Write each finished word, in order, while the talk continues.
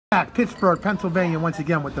Back, Pittsburgh, Pennsylvania, once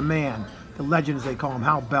again with the man, the legend as they call him,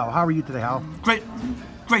 Hal Bell. How are you today, Hal? Great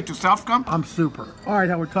to self-come. I'm super. All right,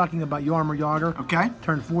 Hal, we're talking about Jaromir Jagr. Okay.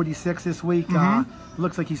 Turned 46 this week.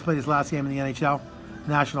 Looks like he's played his last game in the NHL,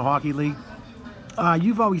 National Hockey League.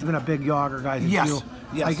 You've always been a big Jagr guy. Yes.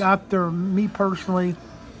 Yes. Like after me personally,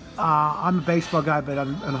 I'm a baseball guy, but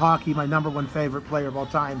in hockey, my #1 favorite player of all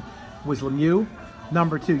time was Lemieux.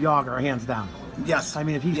 #2, Jagr, hands down. Yes. I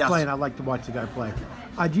mean, if he's playing, I like to watch the guy play.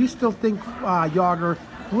 Do you still think Jagr?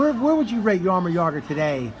 Where would you rate Jaromir Jagr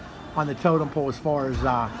today on the totem pole as far as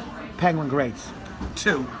Penguin greats?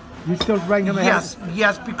 2. You still rank him ahead?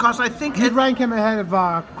 Yes, because I think You'd rank him ahead of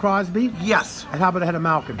Crosby? Yes. And how about ahead of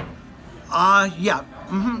Malkin? Yeah.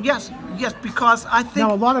 Yes, because I think...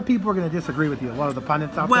 Now, a lot of people are going to disagree with you, a lot of the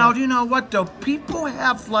pundits out there. Well, you know what, though? People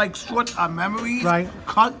have, like, short memories. Right.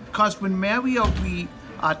 Because when Mario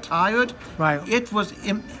retired, right, it was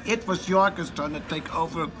Jagr's turn to take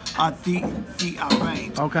over the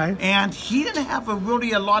reins. Okay. And he didn't have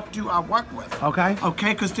really a lot to work with. Okay.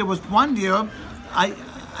 Okay, because there was one year,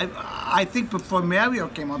 I think before Mario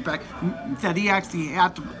came on back, that he actually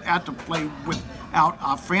had to play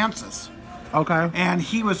without Francis. Okay. And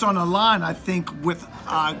he was on a line, I think, with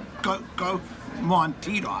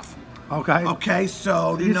Montitov. Okay. Okay,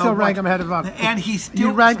 so you know, still rank him ahead of and he still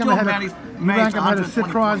you rank him ahead of Sid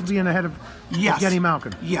Crosby and ahead of Kenny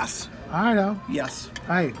Malkin. Yes. I know. Yes.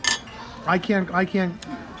 Hey, I can't.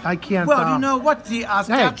 Well, you know what? The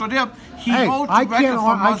stats are there. He holds the record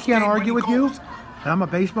for most I can't argue with you. goals. And I'm a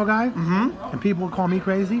baseball guy, and people will call me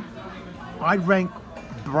crazy. I'd rank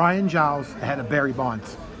Brian Giles ahead of Barry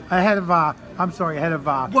Bonds. Ahead of ahead of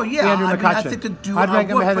well, yeah, Andrew McCutchen. I think I'd rank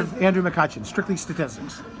him ahead of Andrew McCutchen. Strictly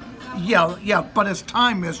statistics. Yeah, but his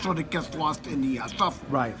time is sort of gets lost in the shuffle.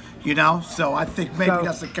 Right. You know, so I think maybe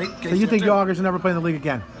that's the case. So you think Jagr's will never play in the league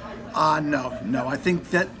again? No. I think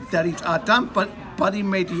that he's done, but he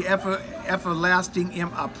made the everlasting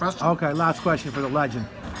impression. Okay, last question for the legend.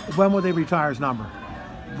 When will they retire his number?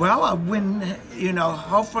 Well, when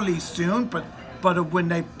hopefully soon, but when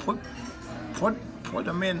they put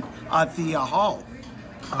him in the hall.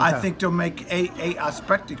 Okay. I think they'll make a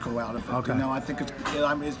spectacle out of it. Okay. I think it's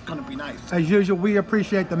going to be nice. As usual, we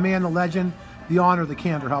appreciate the man, the legend, the honor, the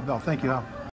candor, Hal Bell. Thank you, Hal.